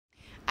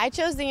I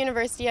chose the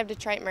University of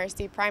Detroit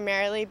Mercy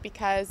primarily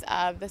because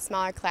of the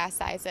smaller class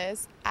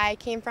sizes. I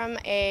came from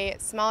a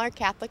smaller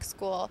Catholic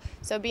school,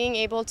 so being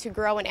able to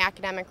grow an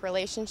academic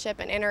relationship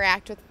and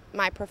interact with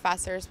my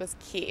professors was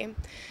key.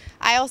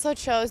 I also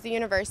chose the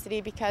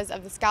university because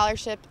of the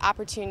scholarship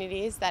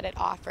opportunities that it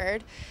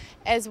offered,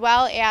 as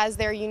well as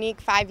their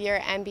unique 5-year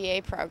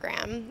MBA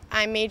program.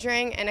 I'm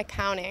majoring in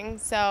accounting,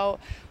 so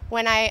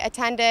when I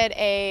attended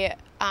a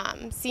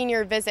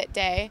senior visit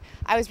day,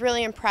 I was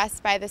really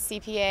impressed by the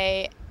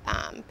CPA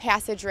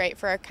passage rate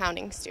for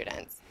accounting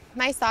students.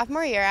 My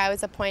sophomore year, I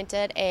was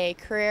appointed a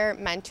career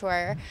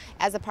mentor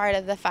as a part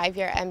of the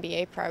 5-year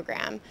MBA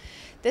program.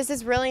 This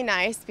is really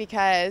nice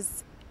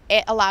because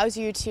it allows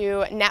you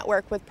to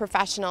network with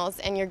professionals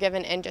in your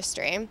given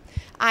industry.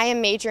 I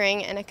am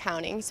majoring in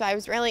accounting, so I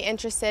was really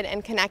interested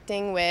in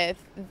connecting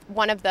with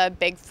one of the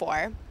big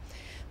four.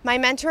 My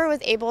mentor was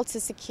able to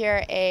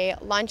secure a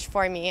lunch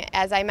for me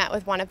as I met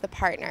with one of the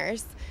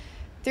partners.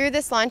 Through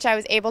this lunch, I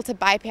was able to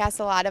bypass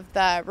a lot of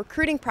the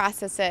recruiting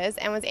processes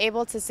and was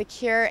able to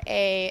secure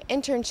an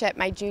internship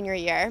my junior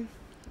year.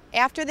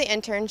 After the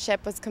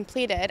internship was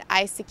completed,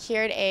 I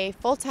secured a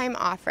full-time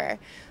offer,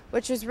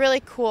 which was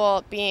really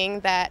cool,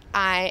 being that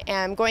I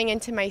am going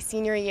into my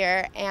senior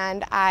year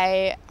and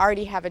I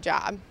already have a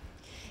job.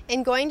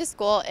 In going to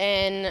school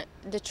in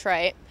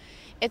Detroit,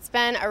 it's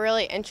been a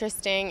really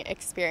interesting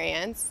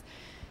experience.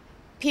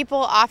 People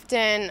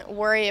often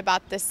worry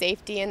about the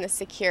safety and the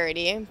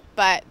security,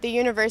 but the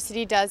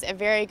university does a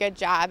very good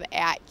job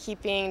at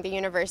keeping the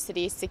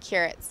university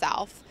secure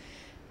itself.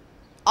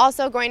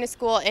 Also, going to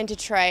school in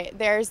Detroit,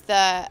 there's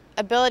the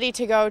ability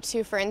to go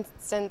to, for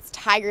instance,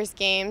 Tigers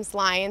games,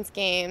 Lions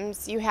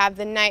games. You have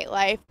the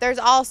nightlife. There's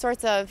all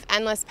sorts of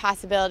endless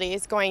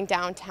possibilities going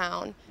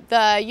downtown.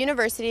 The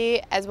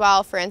university, as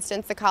well, for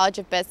instance, the College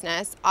of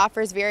Business,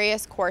 offers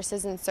various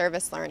courses in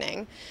service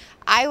learning.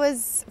 I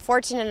was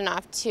fortunate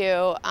enough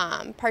to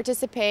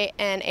participate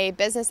in a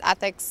business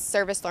ethics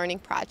service learning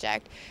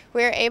project.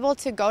 We were able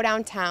to go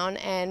downtown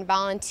and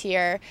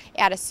volunteer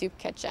at a soup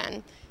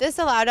kitchen. This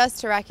allowed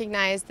us to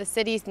recognize the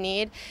city's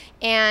need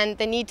and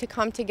the need to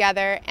come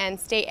together and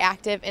stay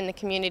active in the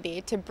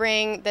community to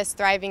bring this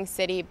thriving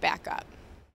city back up.